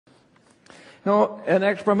No, an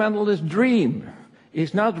experimentalist dream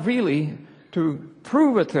is not really to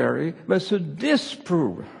prove a theory, but to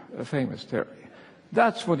disprove a famous theory.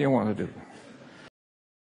 That's what you want to do.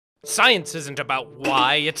 Science isn't about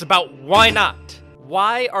why, it's about why not.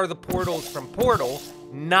 Why are the portals from Portal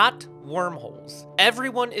not wormholes?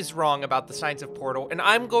 Everyone is wrong about the science of Portal, and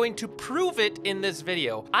I'm going to prove it in this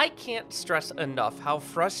video. I can't stress enough how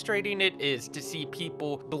frustrating it is to see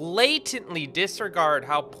people blatantly disregard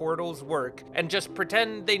how portals work and just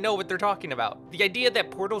pretend they know what they're talking about. The idea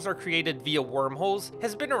that portals are created via wormholes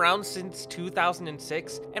has been around since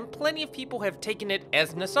 2006, and plenty of people have taken it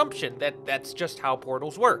as an assumption that that's just how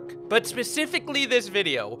portals work. But specifically this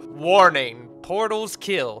video, warning, portals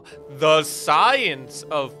kill. The science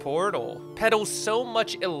of Portal peddles so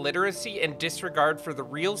much illiteracy and disregard for the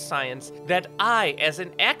real science that I, as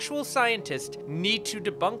an actual scientist, need to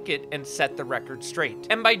debunk it and set the record straight.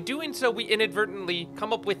 And by doing so, we inadvertently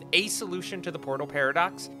come up with a solution to the portal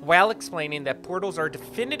paradox while explaining that portals are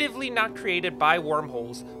definitively not created by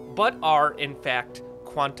wormholes, but are, in fact,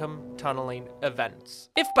 quantum tunneling events.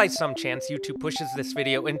 If by some chance YouTube pushes this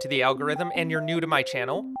video into the algorithm and you're new to my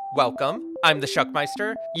channel, welcome. I'm the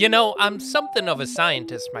Shuckmeister. You know, I'm something of a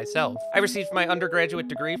scientist myself. I received my undergraduate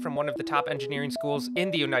degree from one of the top engineering schools in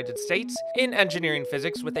the United States in engineering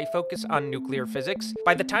physics with a focus on nuclear physics.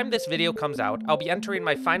 By the time this video comes out, I'll be entering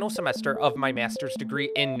my final semester of my master's degree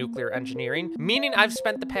in nuclear engineering, meaning I've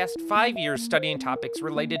spent the past 5 years studying topics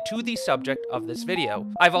related to the subject of this video.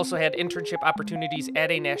 I've also had internship opportunities at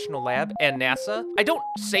a national lab and NASA. I don't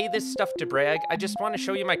say this stuff to brag, I just want to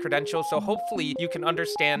show you my credentials, so hopefully you can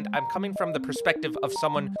understand I'm coming from the perspective of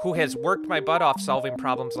someone who has worked my butt off solving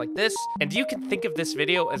problems like this, and you can think of this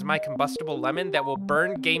video as my combustible lemon that will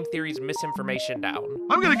burn game theory's misinformation down.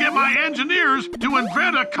 I'm gonna get my engineers to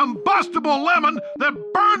invent a combustible lemon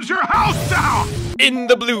that burns your house down! In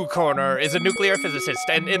the blue corner is a nuclear physicist,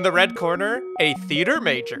 and in the red corner, a theater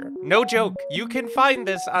major. No joke, you can find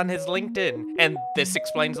this on his LinkedIn, and this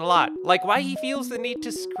explains a lot. Like why he feels the need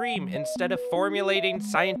to scream instead of formulating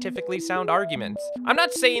scientifically sound arguments. I'm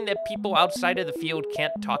not saying that people outside of the field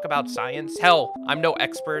can't talk about science. Hell, I'm no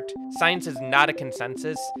expert. Science is not a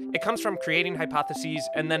consensus. It comes from creating hypotheses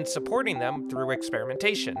and then supporting them through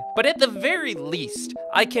experimentation. But at the very least,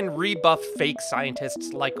 I can rebuff fake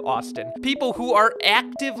scientists like Austin. People who are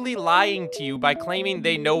actively lying to you by claiming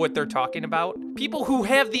they know what they're talking about. People who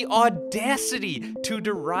have the audacity to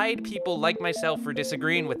deride people like myself for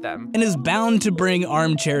disagreeing with them. And is bound to bring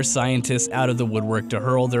armchair scientists out of the woodwork to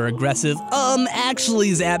hurl their aggressive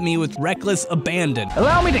actuallys at me with reckless abandon.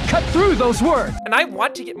 Allow me to cut through those words. And I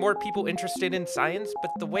want to get more people interested in science,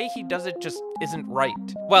 but the way he does it just isn't right.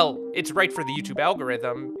 Well, it's right for the YouTube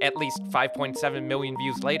algorithm, at least 5.7 million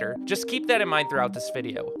views later. Just keep that in mind throughout this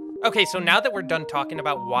video. Okay, so now that we're done talking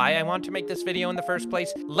about why I want to make this video in the first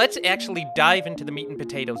place, let's actually dive into the meat and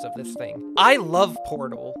potatoes of this thing. I love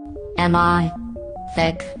Portal. Am I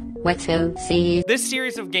thick? What to see? This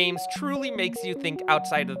series of games truly makes you think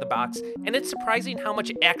outside of the box, and it's surprising how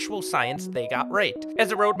much actual science they got right.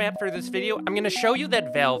 As a roadmap for this video, I'm going to show you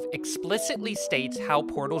that Valve explicitly states how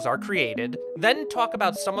portals are created, then talk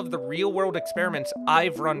about some of the real-world experiments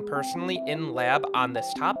I've run personally in lab on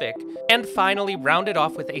this topic, and finally round it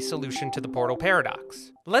off with a solution to the portal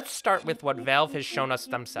paradox. Let's start with what Valve has shown us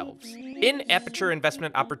themselves. In Aperture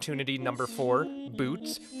Investment Opportunity number 4,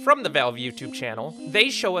 Boots, from the Valve YouTube channel,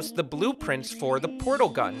 they show us the blueprints for the portal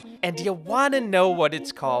gun. And you wanna know what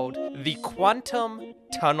it's called? The quantum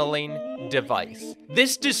tunneling device.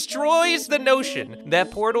 This destroys the notion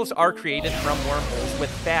that portals are created from wormholes with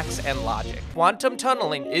facts and logic. Quantum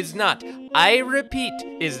tunneling is not, I repeat,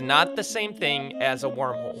 is not the same thing as a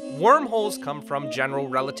wormhole. Wormholes come from general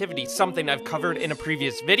relativity, something I've covered in a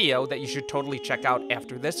previous video that you should totally check out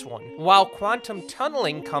after this one. While quantum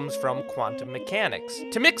tunneling comes from quantum mechanics.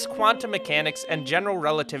 To mix quantum mechanics and general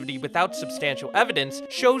relativity without substantial evidence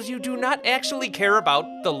shows you do not actually care about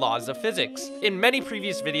the laws of physics. In many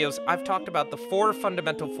previous videos, I've talked about the 4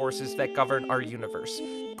 fundamental forces that govern our universe: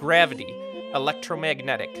 gravity,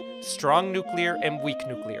 electromagnetic, strong nuclear, and weak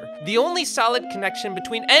nuclear. The only solid connection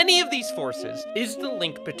between any of these forces is the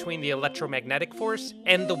link between the electromagnetic force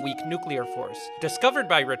and the weak nuclear force, discovered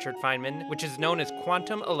by Richard Feynman, which is known as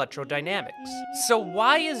quantum electrodynamics. So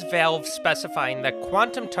why is Valve specifying that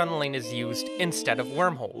quantum tunneling is used instead of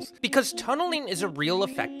wormholes? Because tunneling is a real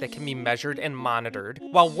effect that can be measured and monitored,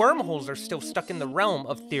 while wormholes are still stuck in the realm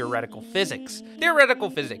of theoretical physics. Theoretical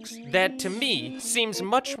physics that, to me, seems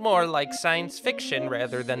much more like science science fiction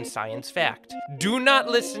rather than science fact. Do not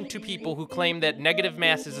listen to people who claim that negative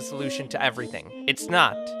mass is a solution to everything. It's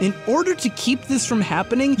not. In order to keep this from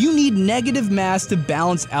happening, you need negative mass to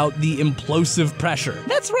balance out the implosive pressure.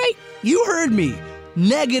 That's right, you heard me.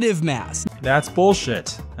 Negative mass. That's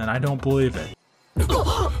bullshit, and I don't believe it.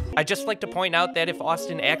 I'd just like to point out that if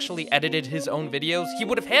Austin actually edited his own videos, he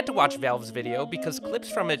would have had to watch Valve's video because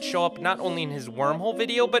clips from it show up not only in his wormhole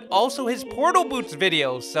video, but also his portal boots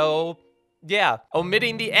video, so yeah.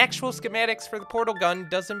 Omitting the actual schematics for the portal gun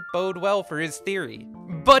doesn't bode well for his theory.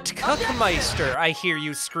 But Shuckmeister, I hear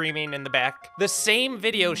you screaming in the back. The same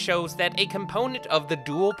video shows that a component of the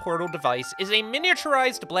dual portal device is a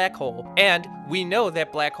miniaturized black hole, and we know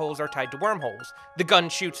that black holes are tied to wormholes. The gun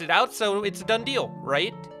shoots it out, so it's a done deal,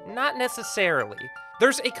 right? Not necessarily.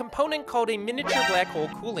 There's a component called a miniature black hole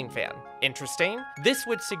cooling fan. Interesting. This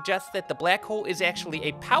would suggest that the black hole is actually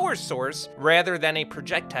a power source rather than a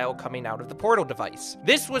projectile coming out of the portal device.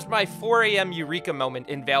 This was my 4 a.m. eureka moment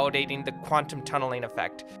in validating the quantum tunneling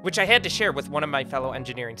effect, which I had to share with one of my fellow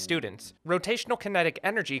engineering students. Rotational kinetic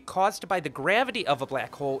energy caused by the gravity of a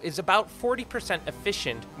black hole is about 40%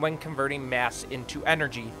 efficient when converting mass into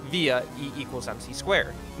energy via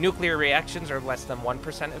E=mc². Nuclear reactions are less than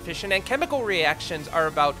 1% efficient, and chemical reactions are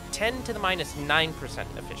about 10 to the minus 9%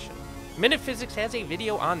 efficient. Minute Physics has a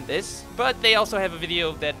video on this, but they also have a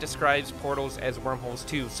video that describes portals as wormholes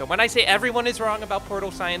too. So when I say everyone is wrong about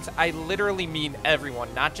portal science, I literally mean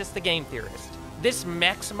everyone, not just the game theorist. This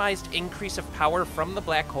maximized increase of power from the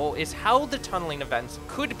black hole is how the tunneling events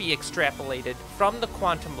could be extrapolated from the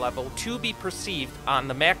quantum level to be perceived on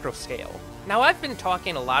the macro scale. Now, I've been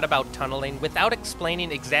talking a lot about tunneling without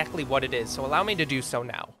explaining exactly what it is, so allow me to do so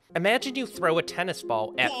now. Imagine you throw a tennis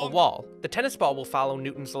ball at a wall. The tennis ball will follow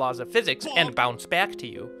Newton's laws of physics and bounce back to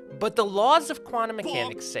you. But the laws of quantum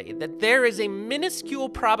mechanics say that there is a minuscule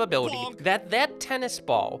probability that that tennis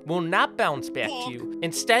ball will not bounce back to you.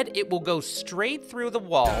 Instead, it will go straight through the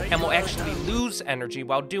wall and will actually lose energy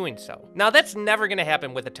while doing so. Now, that's never going to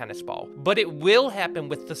happen with a tennis ball, but it will happen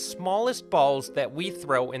with the smallest balls that we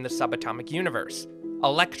throw in the subatomic universe,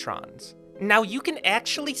 electrons. Now, you can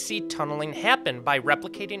actually see tunneling happen by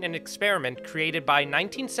replicating an experiment created by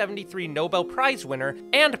 1973 Nobel Prize winner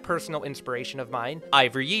and personal inspiration of mine,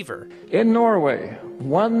 Ivar Giæver. In Norway,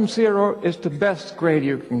 1-0 is the best grade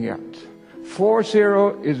you can get.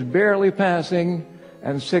 4-0 is barely passing,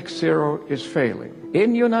 and 6-0 is failing.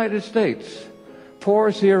 In the United States,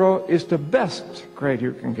 4-0 is the best grade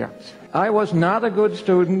you can get. I was not a good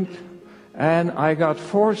student, and I got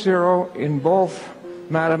 4-0 in both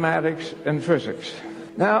mathematics and physics.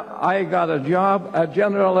 Now, I got a job at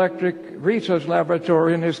General Electric Research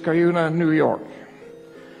Laboratory in Iskayuna, New York.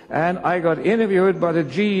 And I got interviewed by the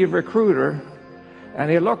GE recruiter,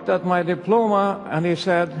 and he looked at my diploma and he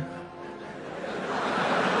said,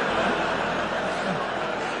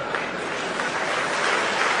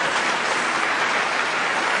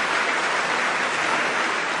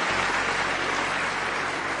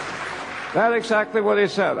 that's exactly what he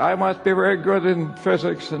said. I must be very good in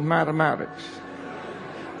physics and mathematics.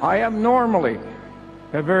 I am normally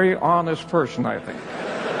a very honest person, I think.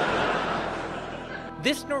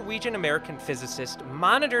 This Norwegian-American physicist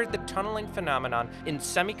monitored the tunneling phenomenon in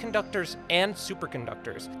semiconductors and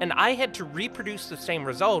superconductors, and I had to reproduce the same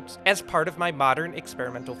results as part of my modern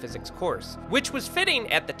experimental physics course, which was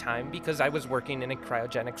fitting at the time because I was working in a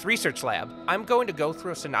cryogenics research lab. I'm going to go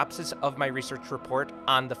through a synopsis of my research report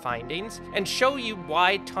on the findings and show you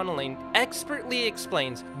why tunneling expertly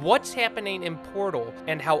explains what's happening in Portal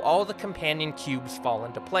and how all the companion cubes fall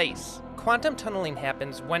into place. Quantum tunneling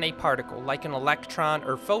happens when a particle, like an electron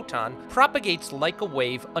or photon, propagates like a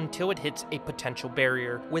wave until it hits a potential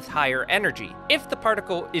barrier with higher energy. If the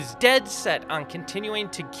particle is dead set on continuing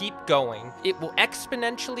to keep going, it will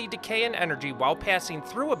exponentially decay in energy while passing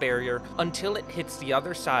through a barrier until it hits the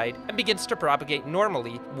other side and begins to propagate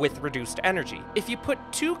normally with reduced energy. If you put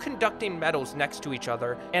two conducting metals next to each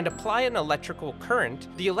other and apply an electrical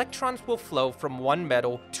current, the electrons will flow from one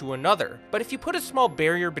metal to another. But if you put a small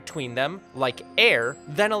barrier between them, like air,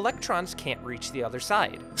 then electrons can't reach the other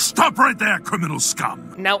side. Stop right there, criminal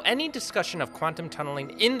scum! Now, any discussion of quantum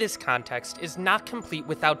tunneling in this context is not complete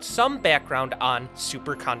without some background on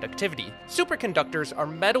superconductivity. Superconductors are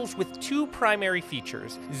metals with two primary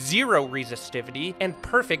features: zero resistivity and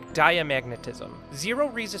perfect diamagnetism. Zero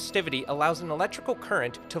resistivity allows an electrical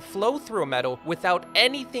current to flow through a metal without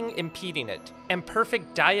anything impeding it, and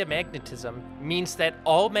perfect diamagnetism means that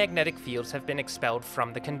all magnetic fields have been expelled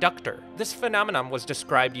from the conductor. This phenomenon was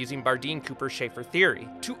described using Bardeen-Cooper-Schaefer theory.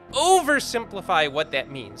 To oversimplify what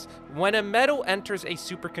that means, when a metal enters a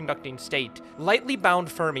superconducting state, lightly bound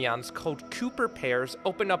fermions called Cooper pairs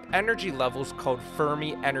open up energy levels called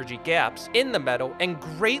Fermi energy gaps in the metal and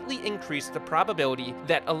greatly increase the probability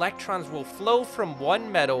that electrons will flow from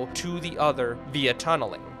one metal to the other via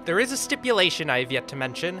tunneling. There is a stipulation I have yet to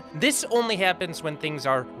mention. This only happens when things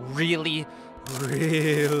are really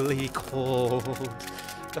cold.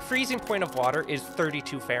 The freezing point of water is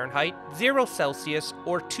 32 Fahrenheit, 0 Celsius,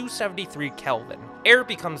 or 273 Kelvin. Air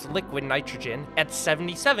becomes liquid nitrogen at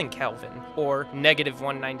 77 Kelvin, or negative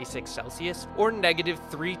 196 Celsius, or negative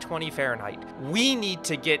 320 Fahrenheit. We need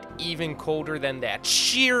to get even colder than that,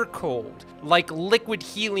 sheer cold, like liquid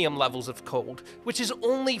helium levels of cold, which is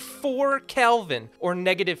only 4 Kelvin, or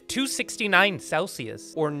negative 269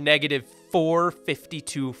 Celsius, or negative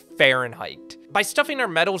 452 Fahrenheit. By stuffing our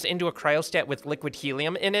metals into a cryostat with liquid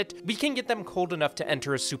helium in it, we can get them cold enough to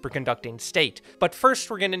enter a superconducting state. But first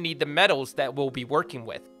we're going to need the metals that we'll be working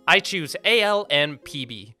with. I choose Al and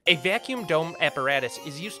Pb. A vacuum dome apparatus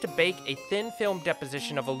is used to bake a thin film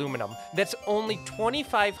deposition of aluminum that's only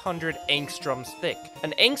 2,500 angstroms thick.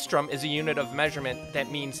 An angstrom is a unit of measurement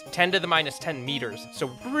that means 10 to the minus 10 meters, so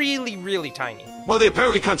really tiny. Well, they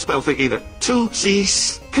apparently can't spell thick either. 2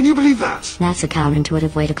 C's. Can you believe that? That's a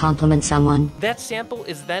counterintuitive way to compliment someone. That sample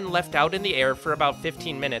is then left out in the air for about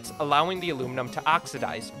 15 minutes, allowing the aluminum to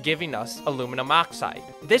oxidize, giving us aluminum oxide.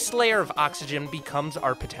 This layer of oxygen becomes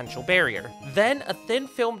our potential barrier. Then a thin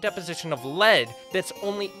film deposition of lead that's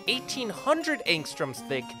only 1,800 angstroms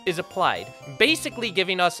thick is applied, basically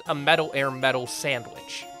giving us a metal-air-metal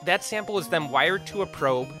sandwich. That sample is then wired to a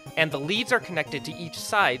probe, and the leads are connected to each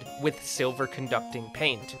side with silver conducting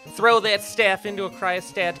paint. Throw that staff into a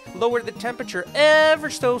cryostat, lower the temperature ever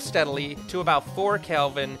so steadily to about 4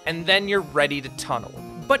 Kelvin, and then you're ready to tunnel.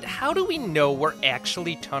 But how do we know we're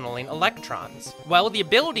actually tunneling electrons? Well, the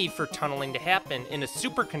ability for tunneling to happen in a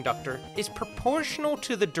superconductor is proportional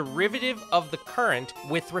to the derivative of the current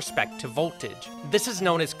with respect to voltage. This is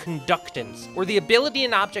known as conductance, or the ability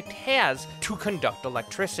an object has to conduct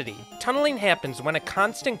electricity. Tunneling happens when a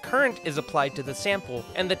constant current is applied to the sample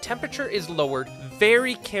and the temperature is lowered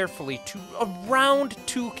very carefully to around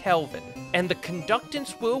 2 Kelvin. And the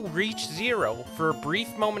conductance will reach 0 for a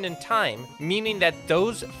brief moment in time, meaning that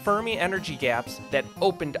those Fermi energy gaps that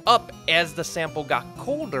opened up as the sample got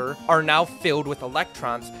colder are now filled with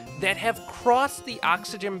electrons that have crossed the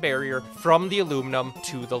oxygen barrier from the aluminum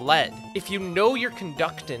to the lead. If you know your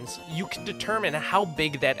conductance, you can determine how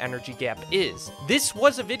big that energy gap is. This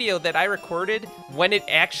was a video that I recorded when it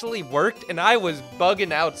actually worked, and I was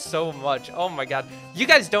bugging out so much. Oh my god. You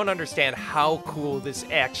guys don't understand how cool this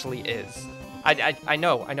actually is. I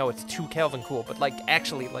know it's 2 Kelvin cool, but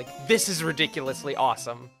actually, this is ridiculously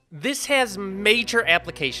awesome. This has major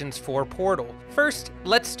applications for Portal. First,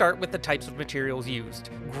 let's start with the types of materials used.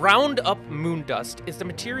 Ground up moon dust is the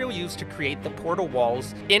material used to create the portal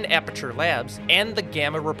walls in Aperture Labs and the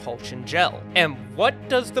gamma repulsion gel. And what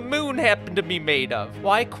does the moon happen to be made of?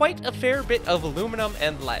 Why, quite a fair bit of aluminum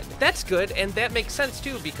and lead. That's good, and that makes sense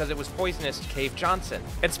too because it was poisonous to Cave Johnson.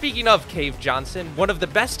 And speaking of Cave Johnson, one of the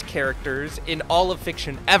best characters in all of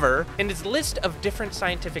fiction ever, in his list of different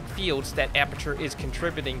scientific fields that Aperture is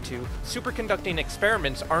contributing to, superconducting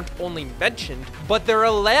experiments aren't only mentioned, but they're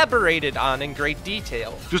elaborated on in great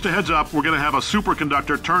detail. Just a heads up, we're going to have a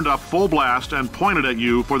superconductor turned up full blast and pointed at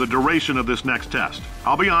you for the duration of this next test.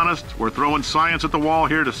 I'll be honest, we're throwing science at the wall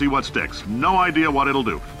here to see what sticks. No idea what it'll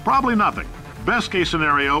do. Probably nothing. Best case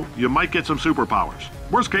scenario, you might get some superpowers.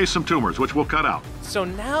 Worst case, some tumors, which we'll cut out. So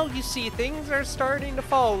now you see things are starting to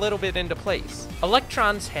fall a little bit into place.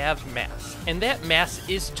 Electrons have mass, and that mass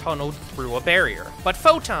is tunneled through a barrier. But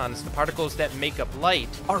photons, the particles that make up light,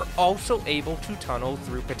 are also able to tunnel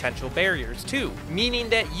through potential barriers too, meaning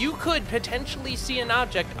that you could potentially see an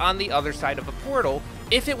object on the other side of a portal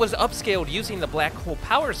if it was upscaled using the black hole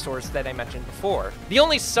power source that I mentioned before. The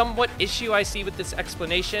only somewhat issue I see with this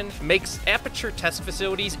explanation makes Aperture test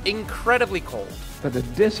facilities incredibly cold. But the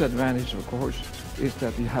disadvantage, of course, is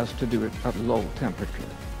that it has to do it at low temperature.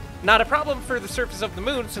 Not a problem for the surface of the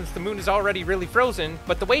moon since the moon is already really frozen,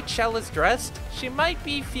 but the way Chell is dressed, she might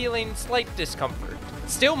be feeling slight discomfort.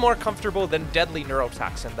 Still more comfortable than deadly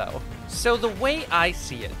neurotoxin though. So the way I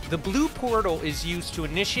see it, the blue portal is used to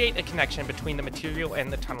initiate a connection between the material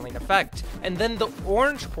and the tunneling effect, and then the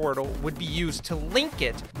orange portal would be used to link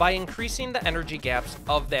it by increasing the energy gaps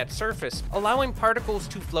of that surface, allowing particles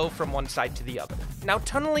to flow from one side to the other. Now,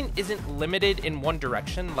 tunneling isn't limited in one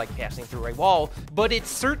direction like passing through a wall, but it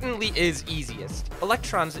certainly is easiest.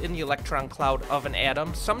 Electrons in the electron cloud of an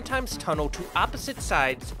atom sometimes tunnel to opposite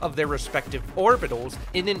sides of their respective orbitals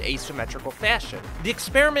in an asymmetrical fashion. The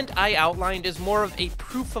experiment I outlined is more of a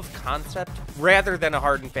proof of concept rather than a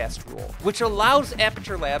hard and fast rule, which allows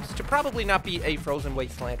Aperture Labs to probably not be a frozen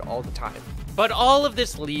wasteland all the time. But all of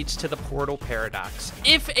this leads to the portal paradox.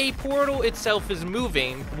 If a portal itself is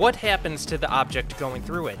moving, what happens to the object going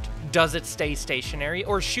through it? Does it stay stationary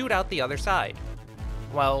or shoot out the other side?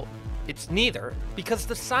 Well, it's neither, because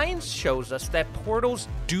the science shows us that portals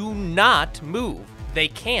do not move. They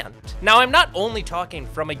can't. Now, I'm not only talking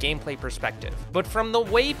from a gameplay perspective, but from the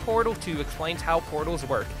way Portal 2 explains how portals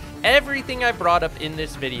work. Everything I brought up in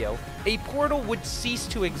this video, a portal would cease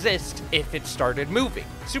to exist if it started moving.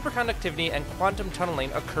 Superconductivity and quantum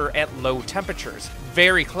tunneling occur at low temperatures,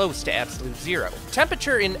 very close to absolute zero.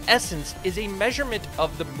 Temperature, in essence, is a measurement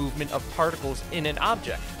of the movement of particles in an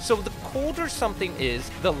object. So the colder something is,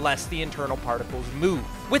 the less the internal particles move.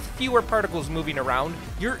 With fewer particles moving around,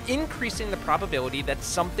 you're increasing the probability that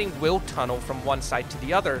something will tunnel from one side to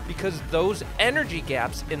the other because those energy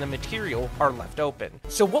gaps in the material are left open.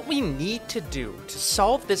 So what we need to do to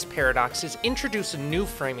solve this paradox is introduce a new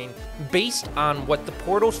framing based on what the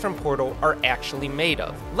portals from Portal are actually made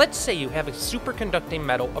of. Let's say you have a superconducting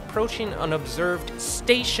metal approaching an observed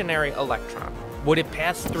stationary electron. Would it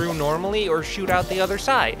pass through normally or shoot out the other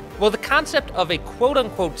side? Well, the concept of a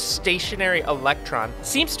quote-unquote stationary electron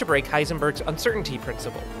seems to break Heisenberg's uncertainty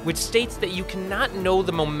principle, which states that you cannot know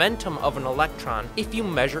the momentum of an electron if you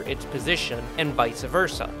measure its position and vice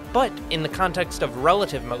versa. But in the context of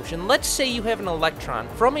relative motion, let's say you have an electron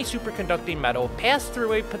from a superconducting metal pass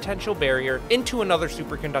through a potential barrier into another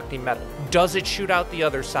superconducting metal. Does it shoot out the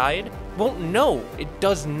other side? Well, no, it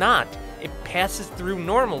does not. It passes through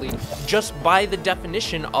normally, just by the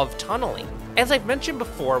definition of tunneling. As I've mentioned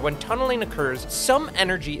before, when tunneling occurs, some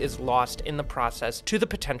energy is lost in the process to the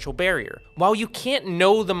potential barrier. While you can't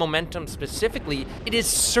know the momentum specifically, it is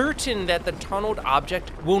certain that the tunneled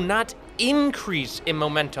object will not increase in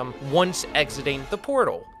momentum once exiting the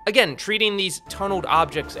portal. Again, treating these tunneled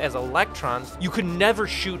objects as electrons, you could never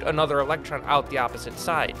shoot another electron out the opposite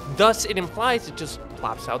side. Thus, it implies it just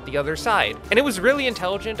plops out the other side. And it was really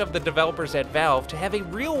intelligent of the developers at Valve to have a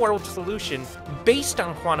real-world solution based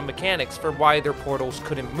on quantum mechanics for why their portals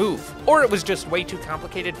couldn't move. Or it was just way too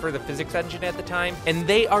complicated for the physics engine at the time, and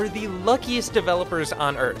they are the luckiest developers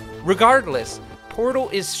on Earth. Regardless, Portal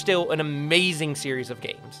is still an amazing series of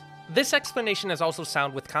games. This explanation is also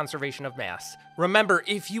sound with conservation of mass. Remember,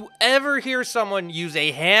 if you ever hear someone use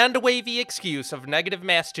a hand-wavy excuse of negative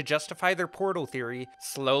mass to justify their portal theory,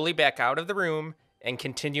 slowly back out of the room and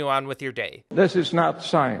continue on with your day. This is not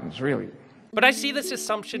science, really. But I see this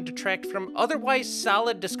assumption detract from otherwise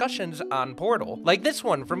solid discussions on Portal, like this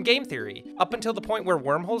one from Game Theory. Up until the point where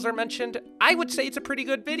wormholes are mentioned, I would say it's a pretty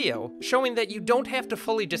good video, showing that you don't have to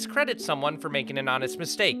fully discredit someone for making an honest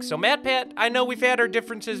mistake. So MatPat, I know we've had our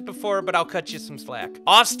differences before, but I'll cut you some slack.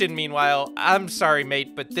 Austin, meanwhile, I'm sorry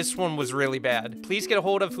mate, but this one was really bad. Please get a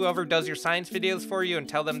hold of whoever does your science videos for you and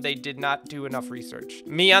tell them they did not do enough research.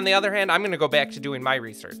 Me, on the other hand, I'm gonna go back to doing my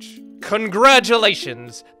research.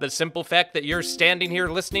 Congratulations! The simple fact that you're standing here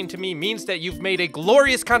listening to me means that you've made a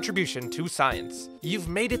glorious contribution to science. You've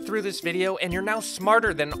made it through this video and you're now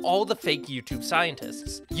smarter than all the fake YouTube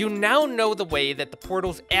scientists. You now know the way that the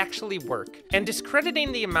portals actually work, and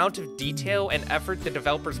discrediting the amount of detail and effort the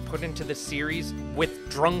developers put into this series with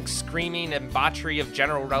drunk screaming and botchery of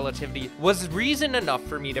general relativity was reason enough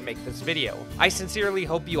for me to make this video. I sincerely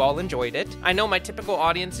hope you all enjoyed it. I know my typical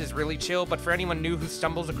audience is really chill, but for anyone new who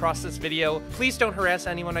stumbles across this video, please don't harass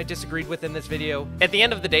anyone I disagreed with in this video. At the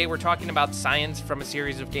end of the day, we're talking about science from a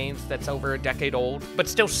series of games that's over a decade old, but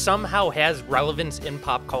still somehow has relevance in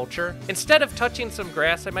pop culture. Instead of touching some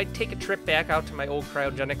grass, I might take a trip back out to my old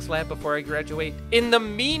cryogenics lab before I graduate. In the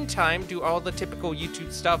meantime, do all the typical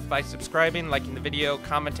YouTube stuff by subscribing, liking the video,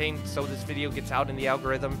 commenting so this video gets out in the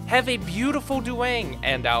algorithm. Have a beautiful Duang,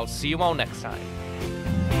 and I'll see you all next time.